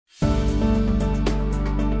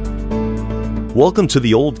Welcome to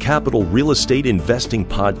the Old Capital Real Estate Investing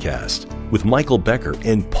Podcast with Michael Becker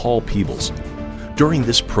and Paul Peebles. During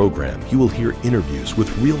this program, you will hear interviews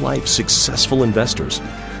with real-life successful investors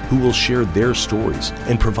who will share their stories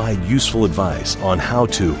and provide useful advice on how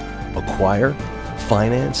to acquire,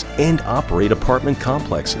 finance, and operate apartment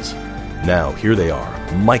complexes. Now, here they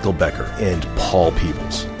are, Michael Becker and Paul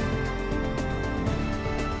Peebles.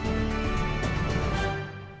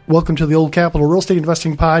 Welcome to the Old Capital Real Estate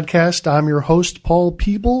Investing Podcast. I'm your host, Paul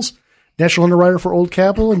Peebles, National Underwriter for Old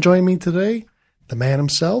Capital, and joining me today, the man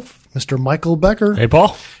himself, Mr. Michael Becker. Hey,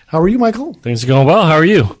 Paul. How are you, Michael? Things are going well. How are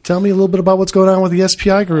you? Tell me a little bit about what's going on with the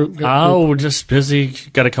SPI group. Oh, we're just busy.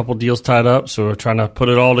 Got a couple deals tied up, so we're trying to put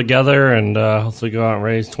it all together and hopefully go out and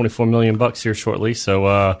raise $24 million here shortly.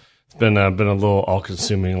 So it's been a little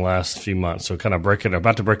all-consuming the last few months. So kind of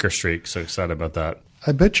about to break our streak. So excited about that.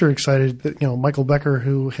 I bet you're excited that, Michael Becker,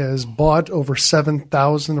 who has bought over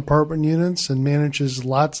 7,000 apartment units and manages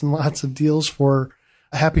lots and lots of deals for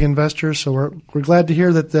happy investors. So we're glad to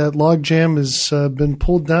hear that that log jam has been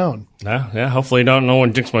pulled down. Yeah. Hopefully, no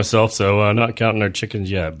one jinx myself. So not counting our chickens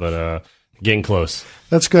yet, but getting close.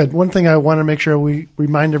 That's good. One thing I want to make sure we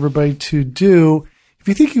remind everybody to do, if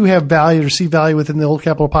you think you have value or see value within the Old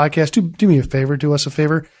Capital Podcast, do me a favor, do us a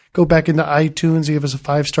favor. Go back into iTunes and give us a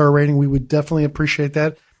 5-star rating. We would definitely appreciate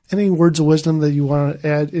that. Any words of wisdom that you want to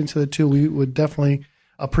add into the two, we would definitely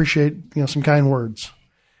appreciate some kind words.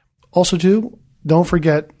 Also, too, don't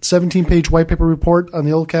forget 17-page white paper report on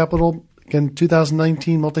the Old Capital. Again,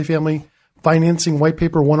 2019 multifamily financing white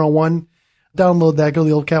paper 101. Download that. Go to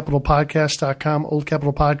the oldcapitalpodcast.com,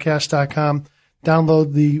 oldcapitalpodcast.com.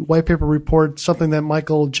 Download the white paper report, something that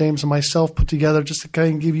Michael, James, and myself put together just to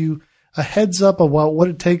kind of give you a heads up about what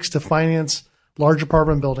it takes to finance large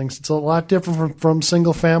apartment buildings. It's a lot different from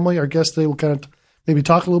single family. Our guest today will kind of maybe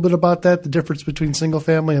talk a little bit about that, the difference between single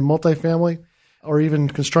family and multifamily, or even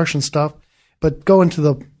construction stuff. But go into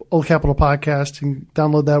the Old Capital Podcast and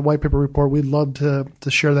download that white paper report. We'd love to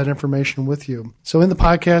share that information with you. So in the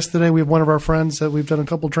podcast today, we have one of our friends that we've done a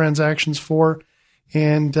couple transactions for,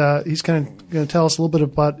 and he's going to tell us a little bit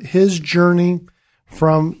about his journey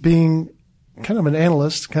from being kind of an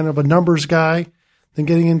analyst, kind of a numbers guy, then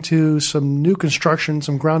getting into some new construction,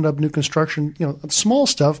 some ground-up new construction, small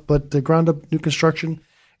stuff, but the ground-up new construction,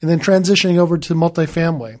 and then transitioning over to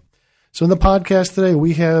multifamily. So in the podcast today,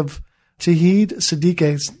 we have Tauhid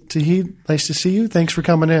Siddiqui. Tauhid, nice to see you. Thanks for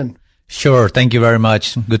coming in. Sure. Thank you very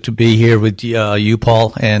much. Good to be here with you,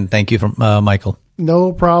 Paul, and thank you, Michael.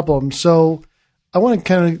 No problem. So I want to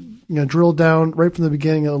kind of drill down right from the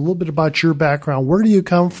beginning a little bit about your background. Where do you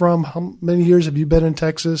come from? How many years have you been in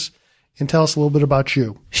Texas? And tell us a little bit about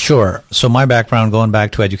you. Sure. So my background, going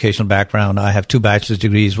back to educational background, I have 2 bachelor's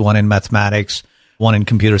degrees, one in mathematics, one in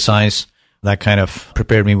computer science. That kind of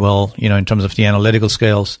prepared me well, in terms of the analytical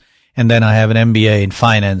skills. And then I have an MBA in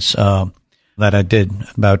finance that I did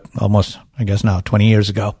about almost, 20 years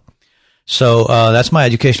ago. So that's my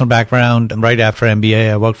educational background. And right after MBA,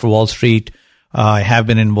 I worked for Wall Street. I have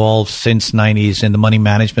been involved since 90s in the money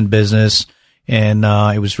management business. And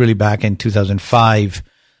it was really back in 2005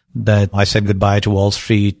 that I said goodbye to Wall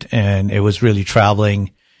Street, and it was really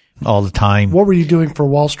traveling all the time. What were you doing for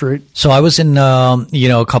Wall Street? So I was in,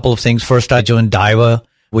 a couple of things. First, I joined Daiwa,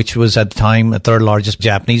 which was at the time the 3rd largest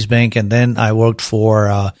Japanese bank. And then I worked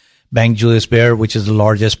for Bank Julius Baer, which is the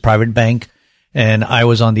largest private bank. And I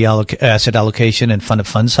was on the asset allocation and fund of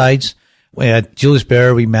fund sides. At Julius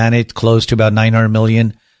Baer, we managed close to about $900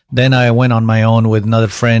 million. Then I went on my own with another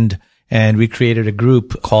friend, and we created a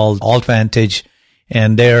group called AltVantage.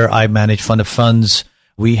 And there I managed fund of funds.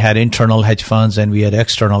 We had internal hedge funds and we had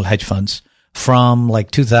external hedge funds. From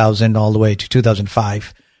like 2000 all the way to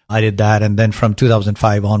 2005, I did that. And then from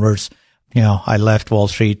 2005 onwards, I left Wall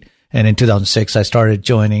Street. And in 2006, I started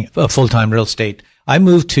joining full-time real estate. I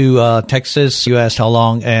moved to Texas. You asked how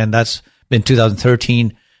long, and that's been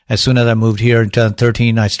 2013. As soon as I moved here in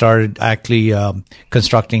 2013, I started actually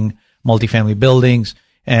constructing multifamily buildings,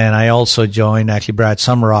 and I also joined actually Brad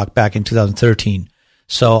Summerrock back in 2013.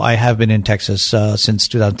 So I have been in Texas since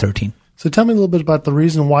 2013. So tell me a little bit about the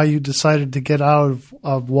reason why you decided to get out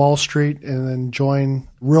of Wall Street and then join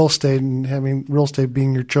real estate, and having real estate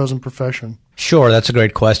being your chosen profession. Sure, that's a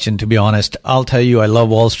great question. To be honest, I'll tell you, I love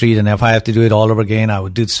Wall Street, and if I have to do it all over again, I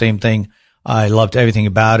would do the same thing. I loved everything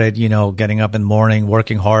about it, getting up in the morning,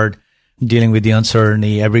 working hard, dealing with the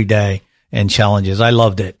uncertainty every day and challenges. I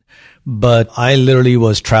loved it. But I literally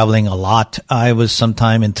was traveling a lot. I was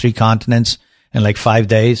sometime in 3 continents in like 5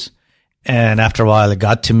 days. And after a while, it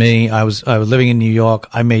got to me. I was living in New York.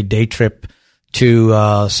 I made day trip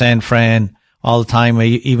to San Fran all the time.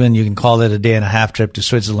 Even you can call it a day and a half trip to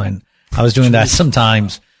Switzerland. I was doing that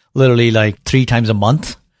sometimes literally like 3 times a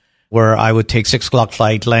month, where I would take 6 o'clock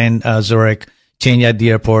flight, land Zurich, change at the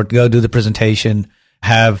airport, go do the presentation,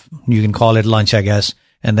 have, you can call it lunch, I guess,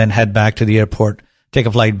 and then head back to the airport, take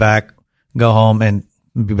a flight back, go home, and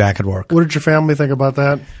be back at work. What did your family think about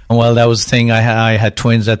that? Well, that was the thing. I had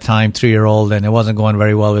twins at the time, 3-year-old, and it wasn't going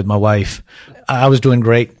very well with my wife. I was doing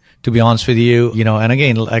great, to be honest with you, and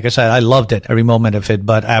again, like I said, I loved it, every moment of it.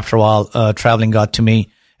 But after a while, traveling got to me,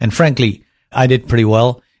 and frankly, I did pretty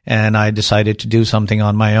well, and I decided to do something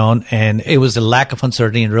on my own. And it was the lack of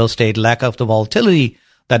uncertainty in real estate, lack of the volatility,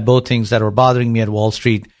 that both things that were bothering me at Wall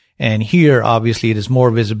Street. And here, obviously, it is more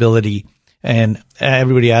visibility. And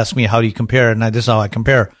everybody asks me, how do you compare? And this is how I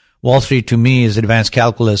compare. Wall Street to me is advanced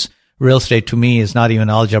calculus. Real estate to me is not even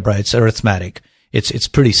algebra. It's arithmetic. It's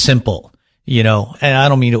pretty simple, and I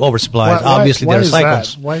don't mean to oversimplify. Obviously, there are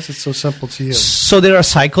cycles. Why is it so simple to you? So there are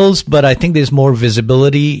cycles, but I think there's more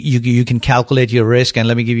visibility. You can calculate your risk. And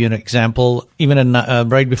let me give you an example. Even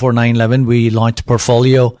right before 9/11, we launched a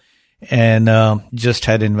portfolio and just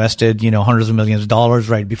had invested, hundreds of millions of dollars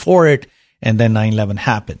right before it. And then 9/11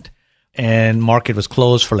 happened. And market was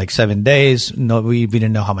closed for like 7 days. No, we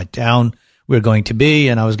didn't know how much down we were going to be.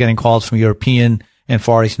 And I was getting calls from European and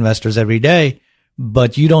Far East investors every day,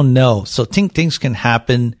 but you don't know. So things can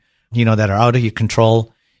happen, that are out of your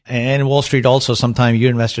control. And Wall Street also, sometimes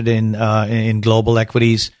you're invested in global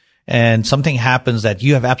equities and something happens that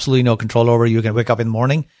you have absolutely no control over. You can wake up in the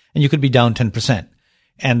morning and you could be down 10%.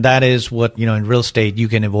 And that is what, in real estate you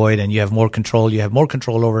can avoid, and you have more control. You have more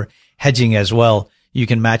control over hedging as well. You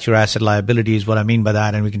can match your asset liabilities. What I mean by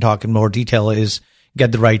that, and we can talk in more detail, is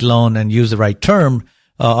get the right loan and use the right term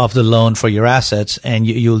of the loan for your assets, and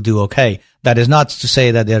you'll do okay. That is not to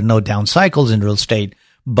say that there are no down cycles in real estate,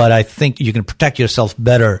 but I think you can protect yourself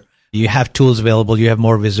better. You have tools available. You have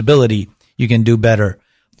more visibility. You can do better.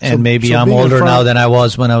 And maybe I'm older now than I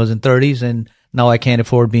was when I was in 30s, and now I can't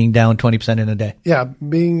afford being down 20% in a day. Yeah,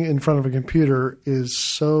 being in front of a computer is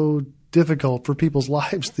so difficult for people's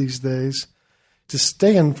lives these days. To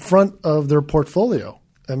stay in front of their portfolio.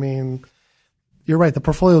 I mean, you're right. The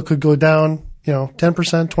portfolio could go down, 10%,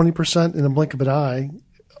 20% in a blink of an eye.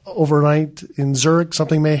 Overnight in Zurich,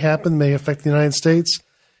 something may happen, may affect the United States.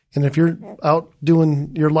 And if you're out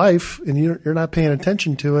doing your life and you're not paying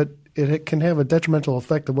attention to it, it can have a detrimental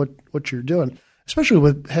effect of what you're doing, especially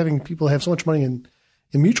with having people have so much money in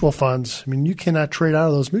mutual funds. I mean, you cannot trade out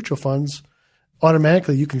of those mutual funds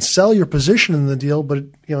automatically. You can sell your position in the deal, but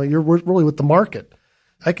you're really with the market.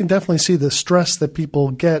 I can definitely see the stress that people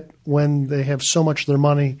get when they have so much of their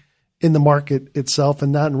money in the market itself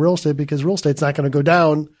and not in real estate, because real estate's not going to go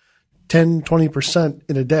down 10, 20%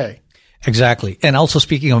 in a day. Exactly. And also,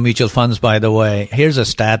 speaking of mutual funds, by the way, here's a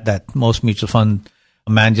stat that most mutual fund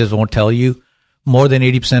managers won't tell you. More than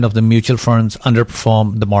 80% of the mutual funds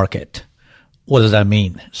underperform the market. What does that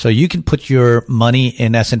mean? So you can put your money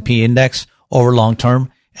in S&P index over long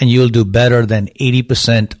term, and you'll do better than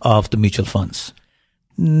 80% of the mutual funds.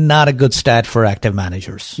 Not a good stat for active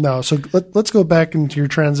managers. No. So let's go back into your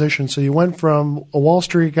transition. So you went from a Wall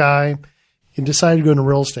Street guy, you decided to go into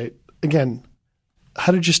real estate. Again,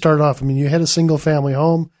 how did you start off? I mean, you had a single family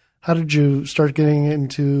home. How did you start getting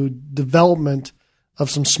into development of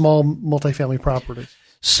some small multifamily properties?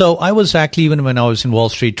 So I was actually, even when I was in Wall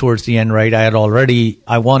Street towards the end, right,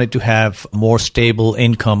 I wanted to have more stable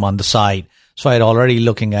income on the side. So I had already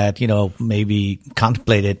looking at, maybe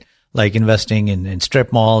contemplated like investing in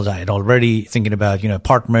strip malls. I had already thinking about,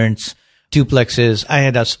 apartments, duplexes. I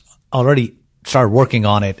had already started working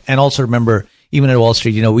on it. And also remember, even at Wall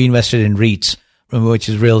Street, we invested in REITs, which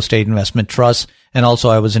is real estate investment trusts. And also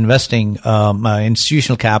I was investing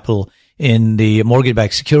institutional capital in the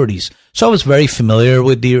mortgage-backed securities. So I was very familiar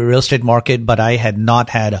with the real estate market, but I had not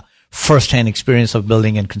had a first-hand experience of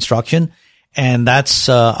building and construction. And that's,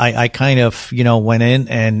 I kind of, went in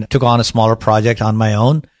and took on a smaller project on my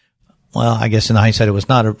own. Well, I guess in hindsight, it was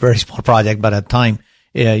not a very small project, but at the time,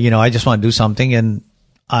 I just want to do something. And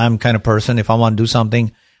I'm kind of person, if I want to do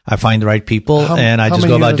something, I find the right people and I just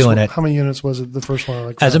go about doing it. How many units was it, the first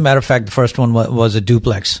one? As a matter of fact, the first one was a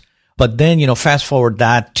duplex. But then, fast forward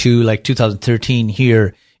that to like 2013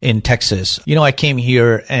 here in Texas. I came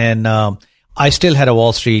here and I still had a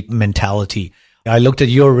Wall Street mentality. I looked at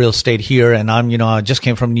your real estate here and I just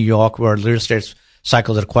came from New York, where real estate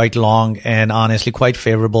cycles are quite long and honestly quite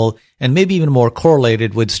favorable and maybe even more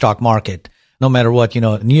correlated with the stock market. No matter what,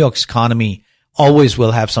 New York's economy always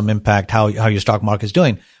will have some impact how your stock market is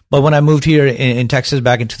doing. But when I moved here in Texas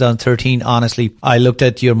back in 2013, honestly, I looked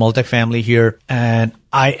at your multifamily here and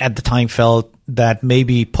I at the time felt that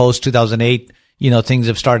maybe post 2008, things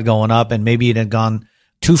have started going up and maybe it had gone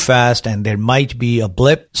too fast and there might be a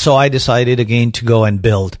blip. So I decided again to go and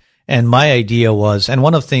build. And my idea was, and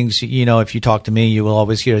one of the things, if you talk to me, you will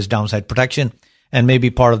always hear is downside protection. And maybe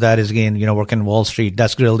part of that is, again, working in Wall Street.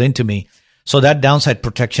 That's drilled into me. So that downside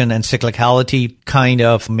protection and cyclicality kind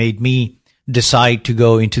of made me decide to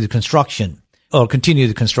go into the construction or continue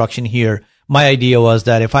the construction here. My idea was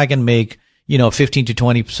that if I can make, 15 to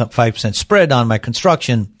 25% spread on my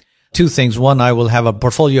construction, two things. One, I will have a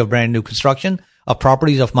portfolio of brand new construction of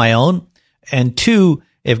properties of my own. And two,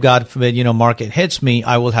 if God forbid, market hits me,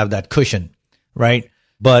 I will have that cushion, right?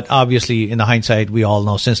 But obviously in the hindsight, we all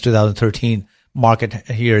know since 2013, market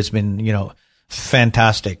here has been,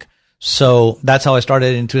 fantastic. So that's how I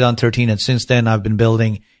started in 2013. And since then I've been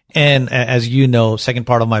building. And as you know, second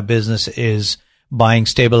part of my business is buying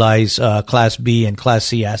stabilized, Class B and Class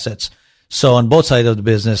C assets. So on both sides of the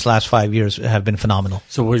business, last 5 years have been phenomenal.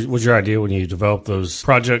 So what was your idea when you developed those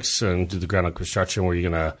projects and do the ground up construction? Were you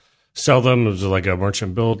going to sell them? Was it like a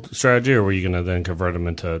merchant build strategy, or were you going to then convert them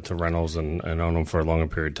into rentals and own them for a longer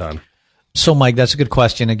period of time? So Mike, that's a good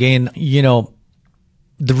question. Again,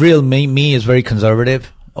 the real me is very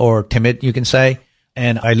conservative or timid, you can say,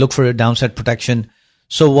 and I look for a downside protection.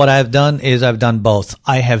 So what I've done is I've done both.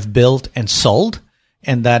 I have built and sold,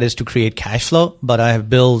 and that is to create cash flow, but I have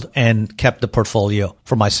built and kept the portfolio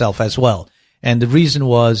for myself as well. And the reason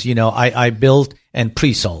was, I built and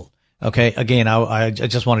pre-sold. Okay. Again, I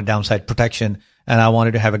just wanted downside protection, and I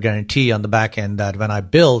wanted to have a guarantee on the back end that when I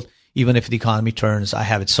build, even if the economy turns, I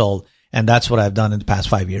have it sold. And that's what I've done in the past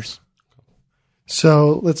 5 years.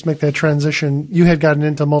 So let's make that transition. You had gotten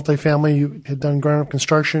into multifamily. You had done ground up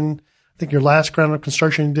construction. I think your last ground up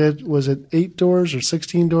construction you did, was it 8 doors or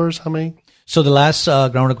 16 doors? How many? So the last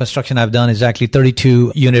ground up construction I've done is actually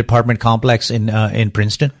 32 unit apartment complex in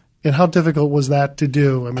Princeton. And how difficult was that to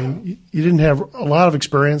do? I mean, you didn't have a lot of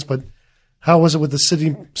experience, but how was it with the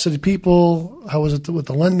city people? How was it with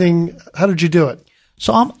the lending? How did you do it?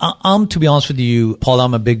 So I'm to be honest with you, Paul,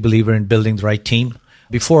 I'm a big believer in building the right team.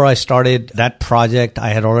 Before I started that project, I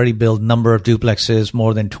had already built a number of duplexes,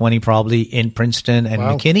 more than 20 probably, in Princeton and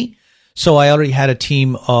McKinney. So I already had a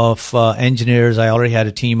team of engineers. I already had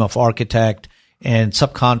a team of architect and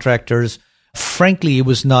subcontractors. Frankly, it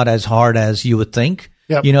was not as hard as you would think.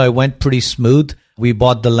 Yep. It went pretty smooth. We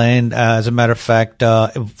bought the land. As a matter of fact,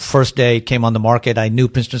 first day it came on the market, I knew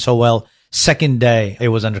Princeton so well. Second day, it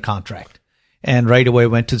was under contract. And right away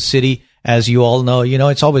went to the city. As you all know,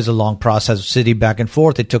 it's always a long process, city back and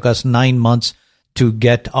forth. It took us 9 months to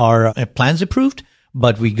get our plans approved,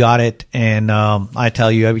 but we got it. And I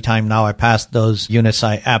tell you, every time now I pass those units,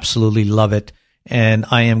 I absolutely love it. And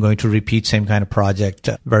I am going to repeat same kind of project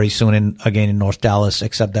very soon, again in North Dallas,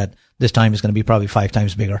 except that this time is going to be probably 5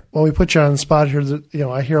 times bigger. Well, we put you on the spot here. That,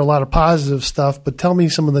 I hear a lot of positive stuff, but tell me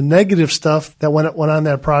some of the negative stuff that went on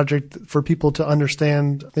that project for people to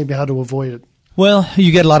understand maybe how to avoid it. Well,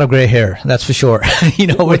 you get a lot of gray hair, that's for sure.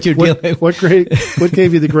 What you're dealing with. What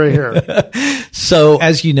gave you the gray hair? So,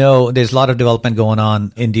 as you know, there's a lot of development going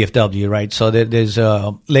on in DFW, right? So there's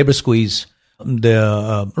a labor squeeze.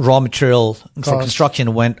 The raw material for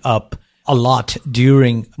construction went up a lot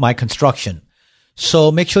during my construction. So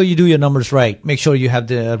make sure you do your numbers right. Make sure you have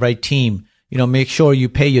the right team. Make sure you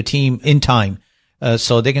pay your team in time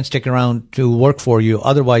so they can stick around to work for you.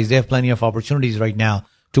 Otherwise, they have plenty of opportunities right now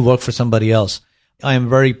to work for somebody else. I am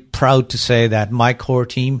very proud to say that my core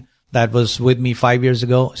team that was with me 5 years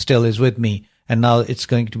ago still is with me. And now it's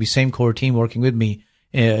going to be same core team working with me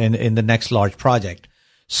in the next large project.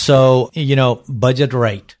 So, budget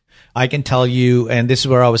right. I can tell you, and this is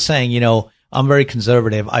where I was saying, I'm very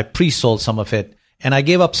conservative. I pre-sold some of it and I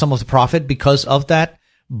gave up some of the profit because of that.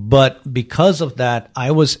 But because of that,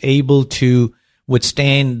 I was able to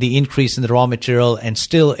withstand the increase in the raw material and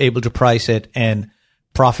still able to price it and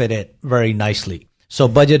profit it very nicely. So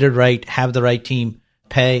budgeted right, have the right team,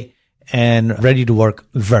 pay, and ready to work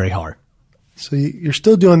very hard. So you're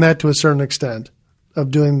still doing that to a certain extent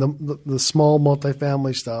of doing the small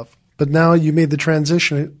multifamily stuff. But now you made the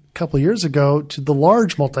transition a couple of years ago to the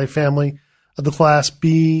large multifamily of the Class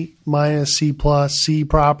B minus C plus C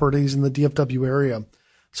properties in the DFW area.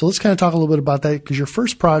 So let's kind of talk a little bit about that, because your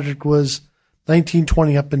first project was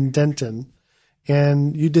 1920 up in Denton,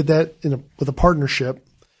 and you did that with a partnership.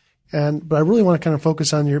 But I really want to kind of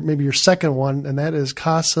focus on your second one, and that is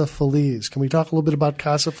Casa Feliz. Can we talk a little bit about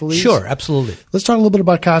Casa Feliz? Sure, absolutely. Let's talk a little bit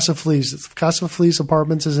about Casa Feliz. Casa Feliz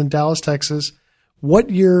Apartments is in Dallas, Texas. What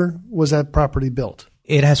year was that property built?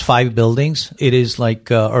 It has 5 buildings. It is like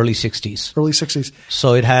early 60s. Early 60s.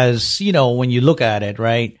 So it has, when you look at it,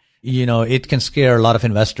 right, it can scare a lot of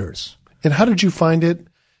investors. And how did you find it?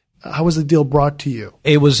 How was the deal brought to you?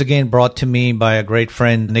 It was, again, brought to me by a great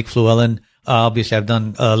friend, Nick Fluellen. Obviously, I've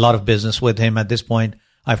done a lot of business with him at this point.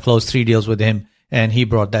 I've closed 3 deals with him, and he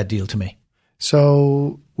brought that deal to me.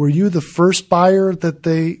 So were you the first buyer that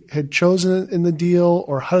they had chosen in the deal,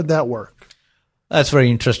 or how did that work? That's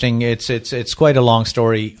very interesting. It's quite a long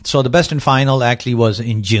story. So the best and final actually was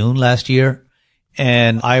in June last year,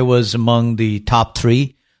 and I was among the top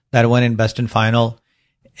 3 that went in best and final,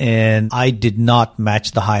 and I did not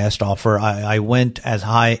match the highest offer. I went as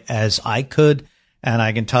high as I could, and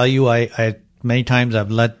I can tell you, I many times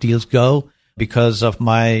I've let deals go because of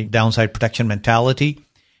my downside protection mentality.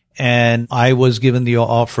 And I was given the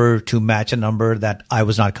offer to match a number that I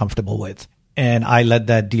was not comfortable with. And I let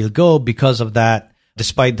that deal go because of that,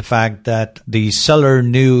 despite the fact that the seller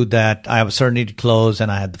knew that I have a certainty to close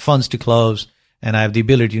and I had the funds to close and I have the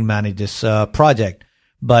ability to manage this project.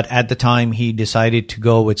 But at the time, he decided to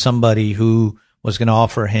go with somebody who was going to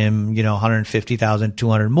offer him, $150,000,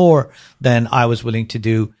 $200 more than I was willing to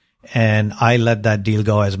do. And I let that deal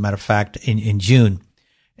go, as a matter of fact, in June.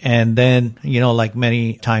 And then, like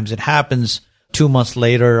many times it happens, 2 months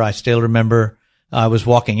later, I still remember I was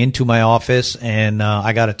walking into my office and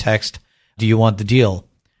I got a text, "Do you want the deal?"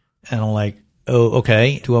 And I'm like, "Oh,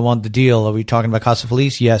 okay. Do I want the deal? Are we talking about Casa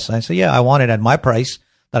Feliz?" "Yes." I said, "Yeah, I want it at my price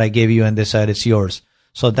that I gave you." And they said, "It's yours."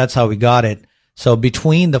 So that's how we got it. So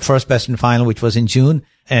between the first best and final, which was in June,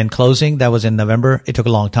 and closing, that was in November, it took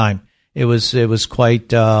a long time. It was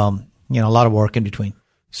quite, a lot of work in between.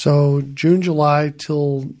 So June, July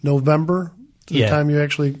till November, the time you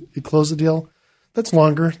actually close the deal, that's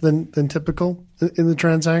longer than typical in the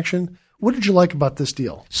transaction. What did you like about this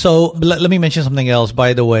deal? So let me mention something else,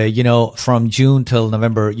 by the way. From June till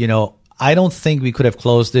November, I don't think we could have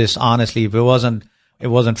closed this, honestly, if it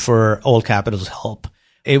wasn't for Old Capital's help.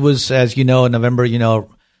 It was, as you know, in November,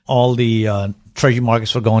 all the treasury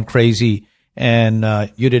markets were going crazy, and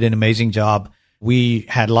you did an amazing job. We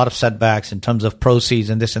had a lot of setbacks in terms of proceeds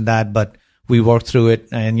and this and that, but we worked through it,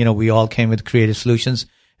 and, we all came with creative solutions,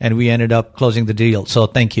 and we ended up closing the deal. So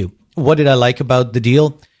thank you. What did I like about the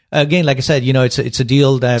deal? Again, like I said, it's a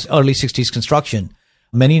deal that's early 60s construction.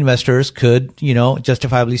 Many investors could,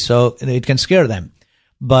 justifiably so, it can scare them.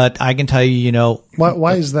 But I can tell you,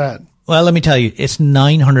 Why is that? Well, let me tell you, it's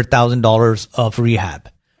 $900,000 of rehab.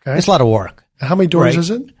 Okay. It's a lot of work. How many doors is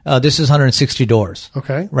it? This is 160 doors.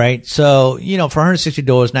 Okay. Right. So, for 160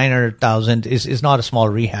 doors, 900,000 is not a small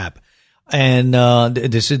rehab. And,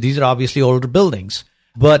 these are obviously older buildings,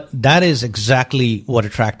 but that is exactly what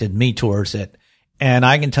attracted me towards it. And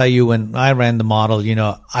I can tell you, when I ran the model,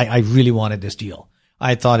 I really wanted this deal.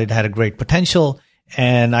 I thought it had a great potential.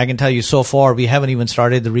 And I can tell you, so far, we haven't even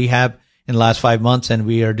started the rehab in the last 5 months, and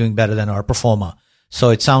we are doing better than our pro forma.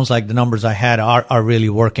 So it sounds like the numbers I had are really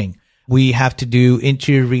working. We have to do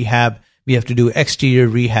interior rehab. We have to do exterior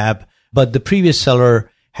rehab. But the previous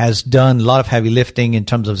seller has done a lot of heavy lifting in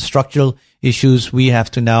terms of structural issues. We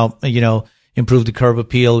have to now, improve the curb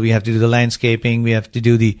appeal. We have to do the landscaping. We have to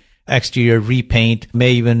do the exterior repaint,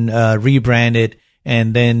 may even rebrand it,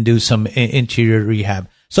 and then do some interior rehab.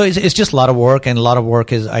 So it's just a lot of work, and a lot of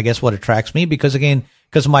work is, I guess, what attracts me, because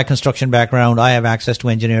of my construction background, I have access to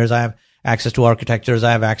engineers. I have access to architects.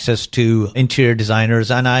 I have access to interior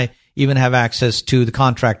designers, and I even have access to the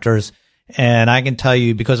contractors. And I can tell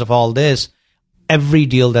you, because of all this, every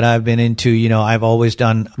deal that I've been into, I've always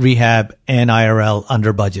done rehab and IRL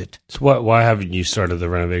under budget. So why haven't you started the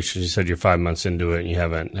renovations? You said you're 5 months into it and you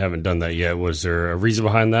haven't done that yet. Was there a reason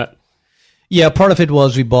behind that? Yeah, part of it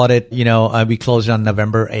was we bought it, we closed it on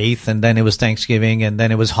November 8th, and then it was Thanksgiving, and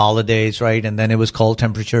then it was holidays, right? And then it was cold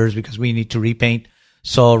temperatures because we need to repaint.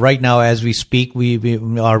 So right now, as we speak,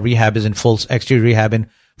 our rehab is exterior rehab in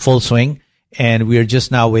full swing, and we are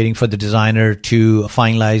just now waiting for the designer to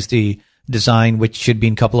finalize the design, which should be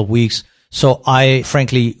in a couple of weeks. So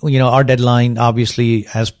frankly, our deadline, obviously,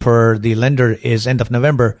 as per the lender, is end of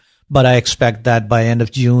November, but I expect that by end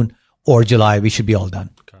of June or July, we should be all done.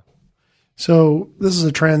 So this is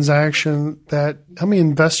a transaction that, how many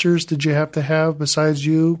investors did you have to have besides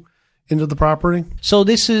you into the property? So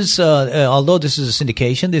this is, although this is a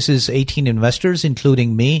syndication, this is 18 investors,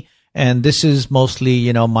 including me. And this is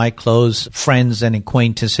mostly, my close friends and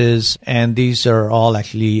acquaintances. And these are all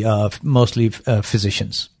actually mostly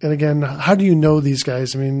physicians. And again, how do you know these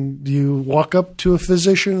guys? I mean, do you walk up to a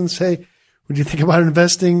physician and say, "Would you think about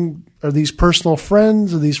investing?" Are these personal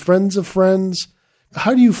friends? Are these friends of friends?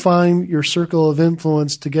 How do you find your circle of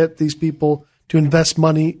influence to get these people to invest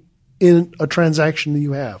money in a transaction that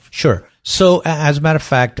you have? Sure. So as a matter of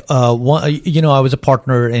fact, I was a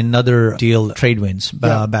partner in another deal, Tradewinds,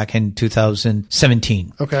 back in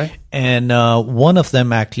 2017. Okay. And one of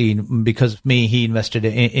them actually, because of me, he invested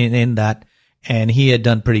in that, and he had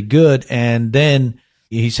done pretty good. And then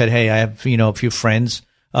he said, hey, I have, a few friends.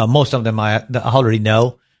 Most of them I already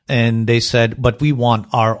know. And they said, but we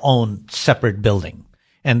want our own separate building.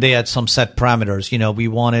 And they had some set parameters. We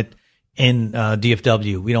want it in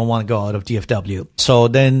DFW. We don't want to go out of DFW. So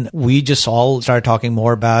then we just all started talking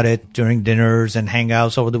more about it during dinners and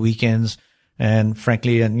hangouts over the weekends, and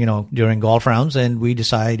frankly, and during golf rounds. And we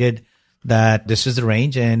decided that this is the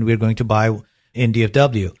range, and we're going to buy in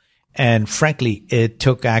DFW. And frankly, it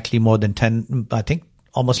took actually more than 10, I think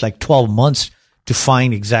almost like 12 months to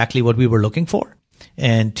find exactly what we were looking for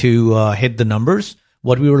and to hit the numbers,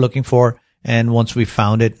 what we were looking for. And once we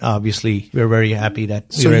found it, obviously, we're very happy that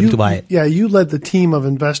we were able to buy it. Yeah, you led the team of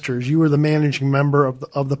investors. You were the managing member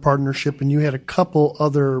of the partnership, and you had a couple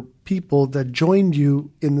other people that joined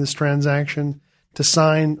you in this transaction to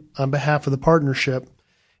sign on behalf of the partnership.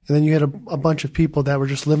 And then you had a bunch of people that were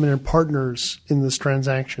just limited partners in this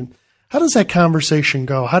transaction. How does that conversation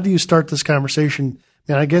go? How do you start this conversation?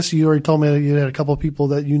 And I guess you already told me that you had a couple of people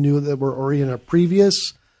that you knew that were already in a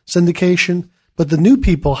previous syndication. But the new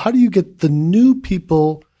people, how do you get the new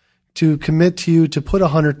people to commit to you to put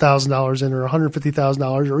 $100,000 in, or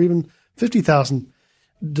 $150,000, or even $50,000?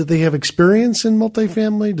 Do they have experience in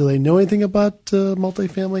multifamily? Do they know anything about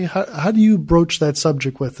multifamily? How do you broach that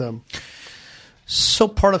subject with them? So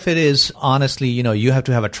part of it is, honestly, you have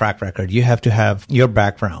to have a track record. You have to have your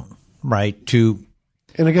background, right?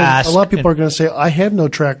 And again, a lot of people are going to say, I have no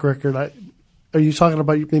track record. Are you talking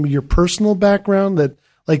about maybe your personal background, that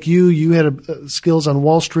like you had skills on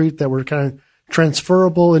Wall Street that were kind of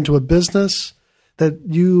transferable into a business, that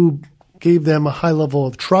you gave them a high level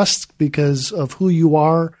of trust because of who you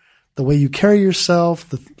are, the way you carry yourself,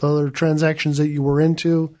 the other transactions that you were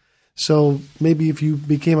into? So maybe if you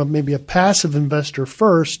became maybe a passive investor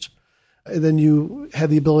first, and then you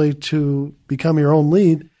had the ability to become your own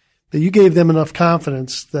lead, that you gave them enough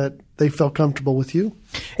confidence that they felt comfortable with you?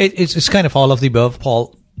 It's kind of all of the above,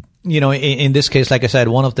 Paul. In this case, like I said,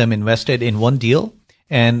 one of them invested in one deal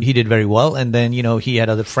and he did very well. And then, he had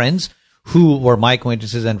other friends who were my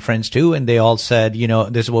acquaintances and friends too. And they all said,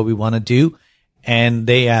 this is what we want to do. And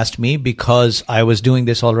they asked me, because I was doing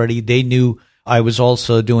this already. They knew I was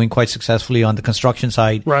also doing quite successfully on the construction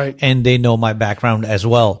side. Right. And they know my background as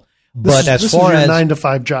well. This is your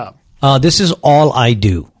 9-to-5 job. This is all I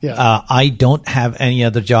do. Yeah. I don't have any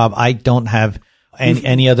other job. I don't have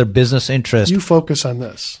any other business interest. You focus on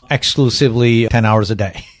this exclusively 10 hours a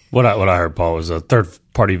day. What I heard, Paul, was a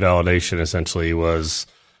third-party validation. Essentially, was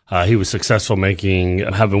he was successful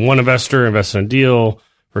having one investor invest in a deal,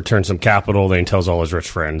 return some capital, then he tells all his rich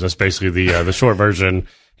friends. That's basically the short version.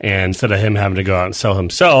 And instead of him having to go out and sell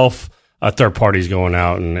himself, a third party's going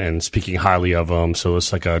out and speaking highly of him. So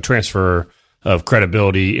it's like a transfer of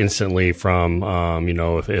credibility instantly from,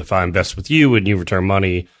 if I invest with you and you return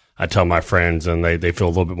money, I tell my friends, and they feel a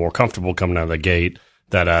little bit more comfortable coming out of the gate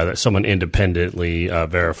that someone independently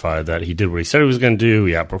verified that he did what he said he was going to do.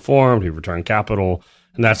 He outperformed. He returned capital,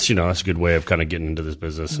 and that's a good way of kind of getting into this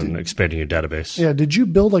business and expanding your database. Yeah. Did you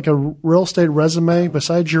build like a real estate resume?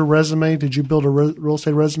 Besides your resume, did you build a real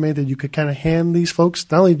estate resume that you could kind of hand these folks?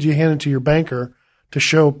 Not only do you hand it to your banker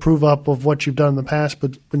to prove up of what you've done in the past,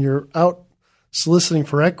 but when you're out soliciting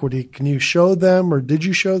for equity, can you show them, or did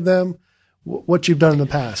you show them what you've done in the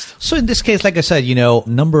past? So in this case, like I said, a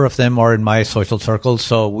number of them are in my social circle.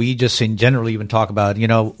 So we just in general even talk about,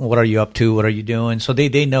 what are you up to? What are you doing? So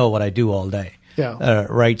they know what I do all day. Yeah.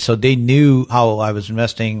 Right. So they knew how I was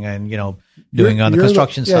investing and, doing on the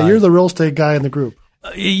construction side. Yeah. You're the real estate guy in the group.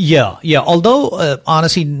 Yeah. Although,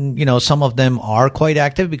 honestly, some of them are quite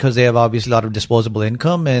active because they have obviously a lot of disposable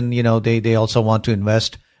income and, they also want to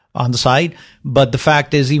invest on the side. But the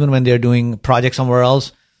fact is, even when they're doing projects somewhere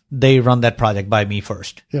else, they run that project by me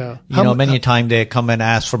first. Yeah. Many a time they come and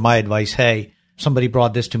ask for my advice. Hey, somebody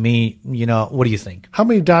brought this to me. What do you think? How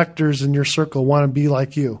many doctors in your circle want to be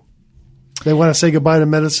like you? They want to say goodbye to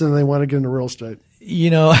medicine and they want to get into real estate.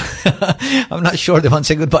 I'm not sure they want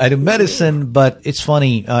to say goodbye to medicine, but it's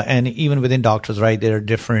funny. And even within doctors, right, there are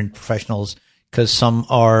different professionals because some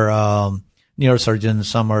are neurosurgeons,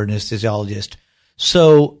 some are anesthesiologists.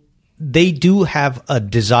 So they do have a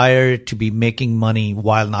desire to be making money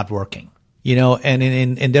while not working, and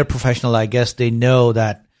in their professional, I guess they know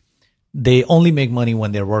that they only make money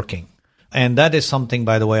when they're working. And that is something,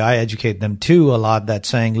 by the way, I educate them too a lot, that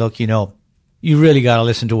saying, look, you really got to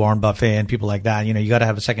listen to Warren Buffett and people like that. You got to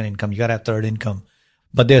have a second income. You got to have third income,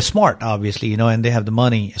 but they're smart, obviously, and they have the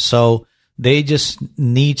money. So They just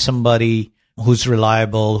need somebody who's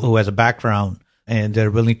reliable, who has a background, and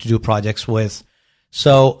they're willing to do projects with.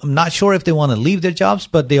 So I'm not sure if they want to leave their jobs,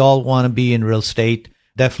 but they all want to be in real estate.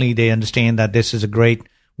 Definitely they understand that this is a great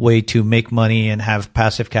way to make money and have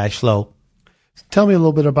passive cash flow. Tell me a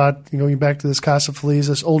little bit about, going back to this Casa Feliz,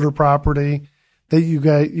 this older property that you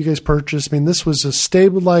guys purchased. I mean, this was a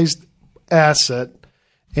stabilized asset,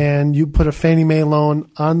 and you put a Fannie Mae loan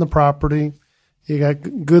on the property. You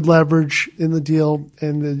got good leverage in the deal,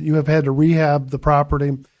 and you have had to rehab the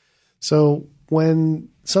property. So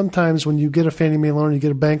sometimes when you get a Fannie Mae loan, you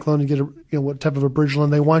get a bank loan, you get what type of a bridge loan,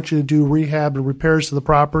 they want you to do rehab and repairs to the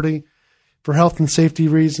property for health and safety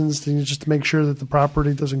reasons, just to make sure that the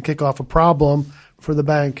property doesn't kick off a problem for the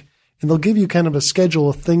bank. And they'll give you kind of a schedule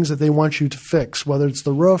of things that they want you to fix, whether it's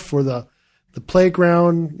the roof or the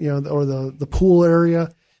playground, or the pool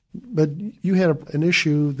area. But you had an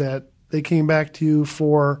issue that they came back to you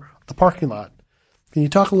for the parking lot. Can you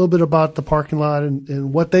talk a little bit about the parking lot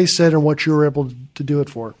and what they said and what you were able to do it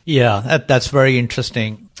for? Yeah, that's very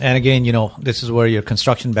interesting. And again, this is where your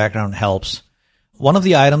construction background helps. One of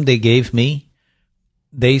the items they gave me,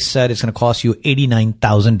 they said it's going to cost you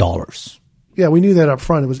 $89,000. Yeah, we knew that up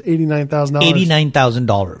front. It was $89,000.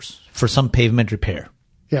 $89,000 for some pavement repair.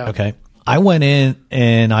 Yeah. Okay. I went in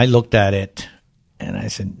and I looked at it and I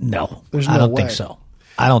said, no, I don't think so.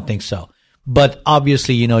 I don't think so. But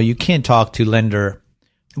obviously, you can't talk to lender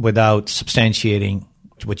without substantiating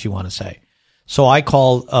what you want to say. So I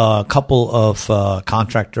called a couple of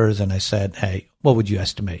contractors and I said, hey, what would you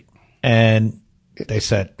estimate? And they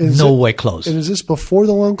said, no way close. And is this before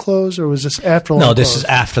the loan closed, or was this after the loan closed? No, this is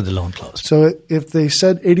after the loan closed. So if they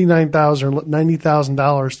said $89,000 or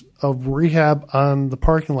 $90,000 of rehab on the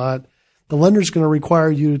parking lot, the lender's going to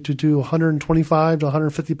require you to do 125 to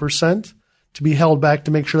 150% to be held back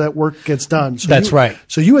to make sure that work gets done. So That's right.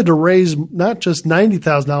 So you had to raise not just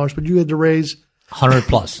 $90,000, but you had to raise 100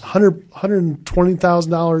 plus,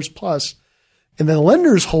 $120,000 plus. And then the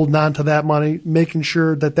lender's holding on to that money, making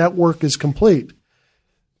sure that work is complete.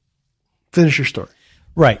 Finish your story.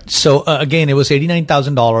 Right. So again, it was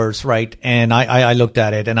 $89,000, right? And I looked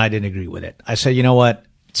at it and I didn't agree with it. I said, you know what?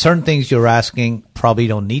 Certain things you're asking probably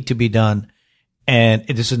don't need to be done. And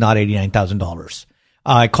this is not $89,000.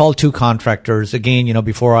 I called two contractors. Again,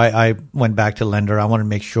 before I went back to lender, I want to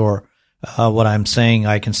make sure what I'm saying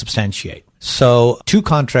I can substantiate. So two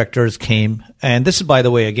contractors came. And this is, by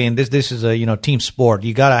the way, again, this is a, team sport.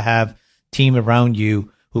 You got to have team around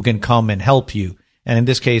you who can come and help you. And in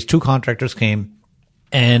this case, two contractors came,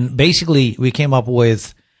 and basically we came up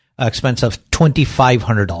with an expense of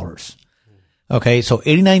 $2,500. Okay, so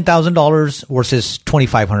 $89,000 versus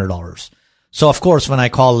 $2,500. So of course, when I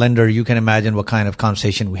call lender, you can imagine what kind of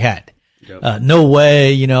conversation we had. Yep. No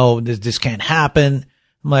way, this can't happen.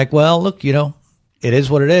 I'm like, well, look, it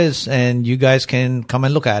is what it is, and you guys can come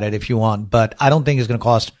and look at it if you want, but I don't think it's going to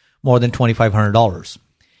cost more than $2,500.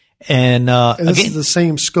 And this is the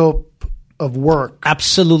same scope of work.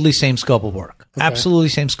 Absolutely same scope of work. Okay. Absolutely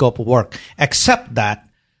same scope of work, except that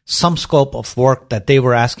some scope of work that they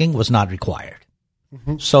were asking was not required.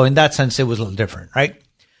 Mm-hmm. So in that sense, it was a little different, right?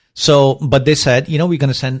 So, but they said, we're going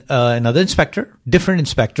to send another inspector, different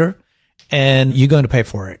inspector, and you're going to pay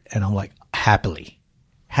for it. And I'm like, happily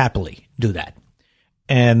do that.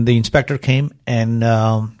 And the inspector came, and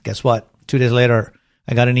guess what? 2 days later,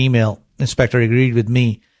 I got an email. Inspector agreed with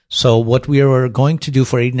me. So what we were going to do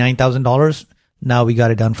for $89,000, now we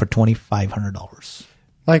got it done for $2,500.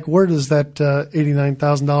 Mike, where does that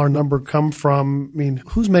 $89,000 number come from? I mean,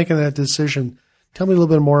 who's making that decision? Tell me a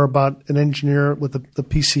little bit more about an engineer with the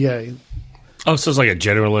PCA. Oh, so it's like a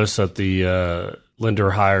generalist that the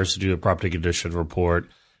lender hires to do a property condition report.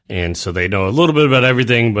 And so they know a little bit about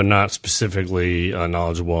everything, but not specifically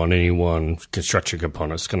knowledgeable on any one construction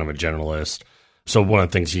component. It's kind of a generalist. So one of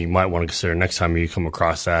the things you might want to consider next time you come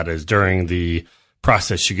across that is during the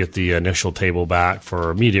process, you get the initial table back for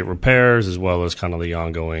immediate repairs as well as kind of the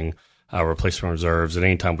ongoing replacement reserves. And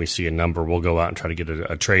anytime we see a number, we'll go out and try to get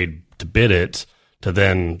a trade to bid it to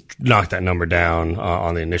then knock that number down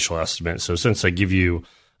on the initial estimate. So since they give you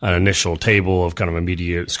an initial table of kind of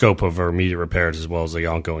immediate scope of our immediate repairs as well as the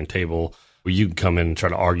ongoing table, where you can come in and try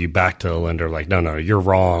to argue back to the lender like, no, you're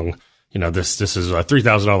wrong. This is a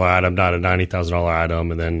 $3,000 item, not a $90,000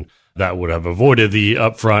 item. And then that would have avoided the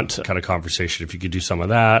upfront kind of conversation if you could do some of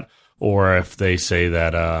that. Or if they say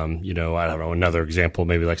that, I don't know, another example,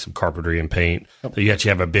 maybe like some carpentry and paint, that you actually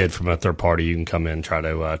have a bid from a third party, you can come in and try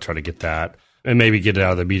to get that. And maybe get it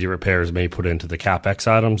out of the immediate repairs, maybe put it into the CapEx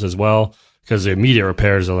items as well. Because the immediate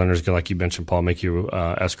repairs, the lender's going to, like you mentioned, Paul, make you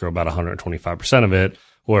escrow about 125% of it.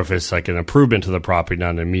 Or if it's like an improvement to the property,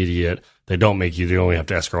 not an immediate, they only have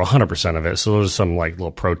to escrow 100% of it. So those are some like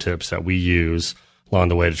little pro tips that we use along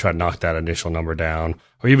the way to try to knock that initial number down.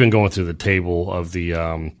 Or even going through the table of the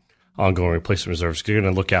ongoing replacement reserves. You're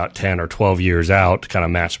going to look out 10 or 12 years out to kind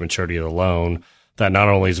of match maturity of the loan. That not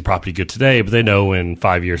only is the property good today, but they know in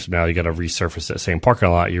 5 years from now, you got to resurface that same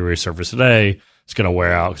parking lot. You resurface today, it's going to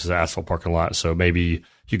wear out because it's an asphalt parking lot. So maybe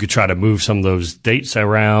you could try to move some of those dates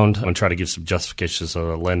around and try to give some justifications to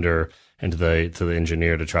the lender and to the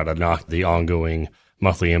engineer to try to knock the ongoing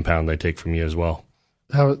monthly impound they take from you as well.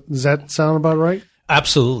 How does that sound about right?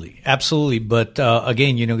 Absolutely. But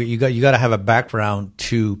again, you got to have a background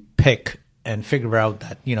to pick and figure out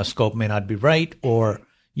that scope may not be right, or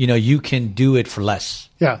you can do it for less.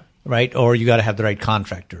 Yeah. Right? Or you got to have the right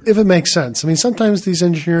contractor. If it makes sense. I mean, sometimes these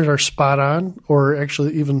engineers are spot on, or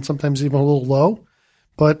actually sometimes even a little low.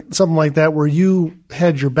 But something like that where you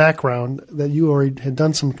had your background, that you already had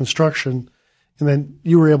done some construction, and then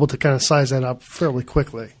you were able to kind of size that up fairly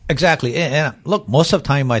quickly. Exactly. And look, most of the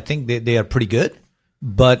time I think they are pretty good.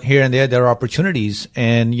 But here and there are opportunities.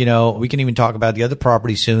 And, we can even talk about the other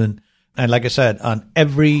property soon. And like I said, on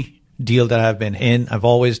every deal that I've been in, I've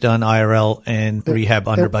always done IRL and rehab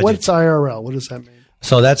under budget. What's IRL? What does that mean?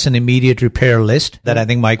 So that's an immediate repair list that I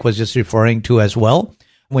think Mike was just referring to as well.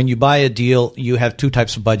 When you buy a deal, you have two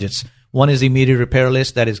types of budgets. One is the immediate repair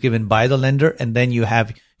list that is given by the lender, and then you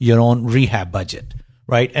have your own rehab budget,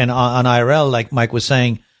 right? And on IRL, like Mike was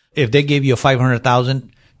saying, if they gave you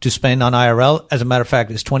 $500,000 to spend on IRL, as a matter of fact,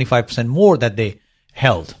 it's 25% more that they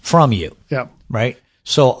held from you. Yeah. Right?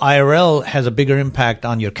 So IRL has a bigger impact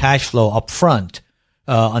on your cash flow up front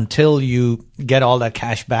until you get all that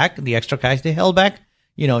cash back, the extra cash they held back.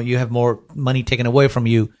 You have more money taken away from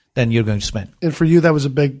you than you're going to spend. And for you, that was a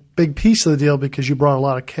big piece of the deal because you brought a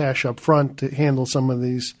lot of cash up front to handle some of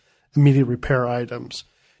these immediate repair items.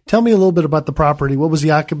 Tell me a little bit about the property. What was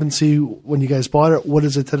the occupancy when you guys bought it? What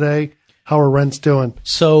is it today? How are rents doing?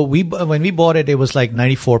 So when we bought it, it was like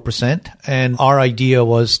 94%. And our idea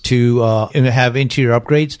was to have interior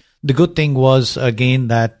upgrades. The good thing was, again,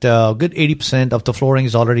 that good 80% of the flooring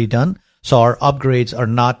is already done. So our upgrades are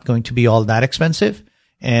not going to be all that expensive.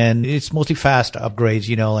 And it's mostly fast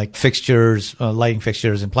upgrades, like fixtures, lighting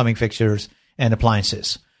fixtures and plumbing fixtures and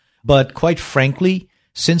appliances. But quite frankly,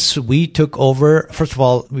 since we took over, first of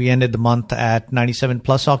all, we ended the month at 97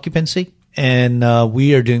 plus occupancy, and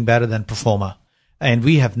we are doing better than pro forma. And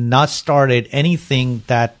we have not started anything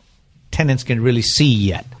that tenants can really see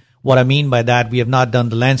yet. What I mean by that, we have not done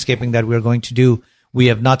the landscaping that we're going to do. We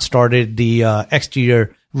have not started the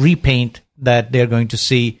exterior repaint that they're going to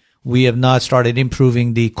see. We have not started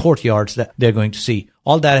improving the courtyards that they're going to see.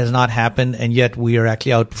 All that has not happened, and yet we are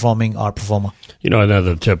actually outperforming our pro forma.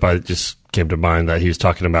 Another tip I just came to mind that he was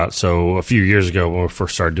talking about. So a few years ago when we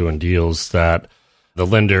first started doing deals, that the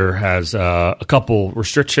lender has a couple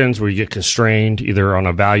restrictions where you get constrained either on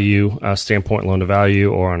a value standpoint, loan to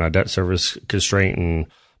value, or on a debt service constraint. And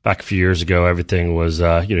back a few years ago, everything was,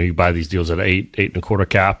 you buy these deals at 8.25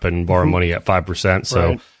 cap and borrow money at 5%. So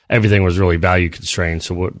right. Everything was really value constrained.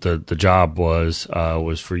 So what the job was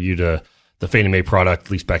for you to, the Fannie Mae product,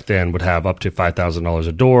 at least back then, would have up to $5,000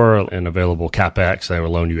 a door and available CapEx. They would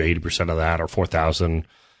loan you 80% of that, or $4,000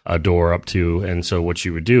 a door up to. And so what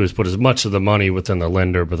you would do is put as much of the money within the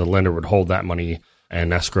lender, but the lender would hold that money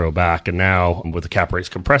and escrow back. And now with the cap rates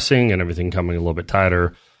compressing and everything coming a little bit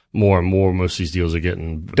tighter, more and more, most of these deals are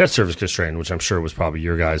getting debt service constrained, which I'm sure was probably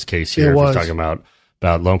your guys' case here. If you're talking about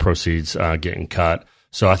loan proceeds getting cut.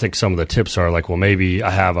 So I think some of the tips are like, well, maybe I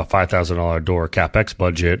have a $5,000 door CapEx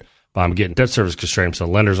budget, but I'm getting debt service constrained, so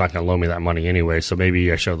the lender's not going to loan me that money anyway. So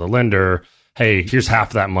maybe I show the lender, hey, here's half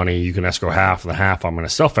of that money. You can escrow half, and the half I'm going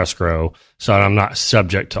to self-escrow, so I'm not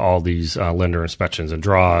subject to all these lender inspections and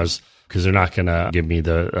draws, because they're not going to give me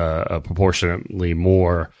the proportionately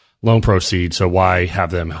more loan proceeds. So why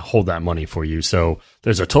have them hold that money for you? So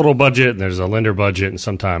there's a total budget and there's a lender budget, and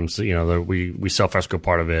sometimes we self-escrow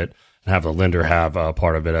part of it and have the lender have a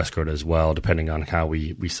part of it escrowed as well, depending on how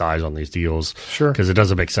we size on these deals. Sure. Because it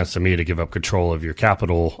doesn't make sense to me to give up control of your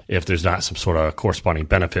capital if there's not some sort of corresponding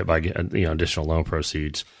benefit by getting additional loan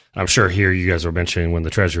proceeds. I'm sure here you guys were mentioning when the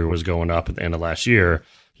Treasury was going up at the end of last year,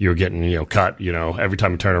 you were getting cut. Every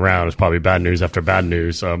time you turn around, it's probably bad news after bad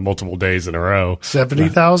news, multiple days in a row.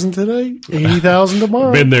 70,000 today, 80,000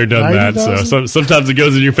 tomorrow. Been there, done 90,000? that. So sometimes it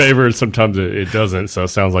goes in your favor, and sometimes it doesn't. So it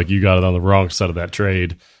sounds like you got it on the wrong side of that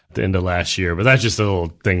trade at the end of last year. But that's just a little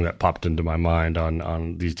thing that popped into my mind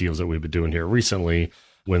on these deals that we've been doing here recently,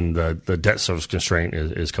 when the debt service constraint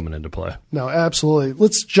is coming into play. No, absolutely.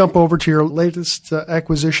 Let's jump over to your latest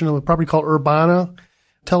acquisition of a property called Urbana.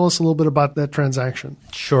 Tell us a little bit about that transaction.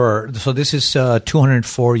 Sure. So this is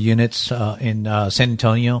 204 units in San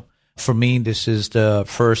Antonio. For me, this is the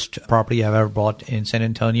first property I've ever bought in San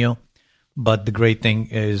Antonio. But the great thing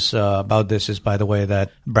is about this is, by the way,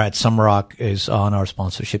 that Brad Sumrock is on our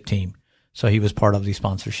sponsorship team. So he was part of the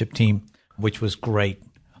sponsorship team, which was great.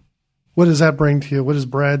 What does that bring to you? What does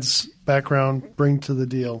Brad's background bring to the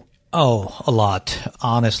deal? Oh, a lot.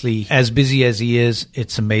 Honestly, as busy as he is,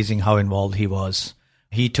 it's amazing how involved he was.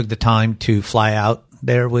 He took the time to fly out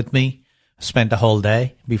there with me, spent a whole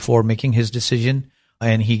day before making his decision,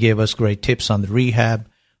 and he gave us great tips on the rehab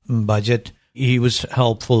budget. He was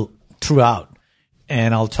helpful throughout.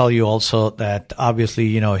 And I'll tell you also that obviously,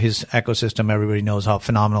 his ecosystem, everybody knows how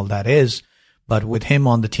phenomenal that is. But with him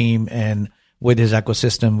on the team and with his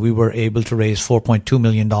ecosystem, we were able to raise $4.2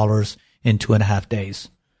 million in 2.5 days.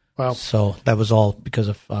 Wow. So that was all because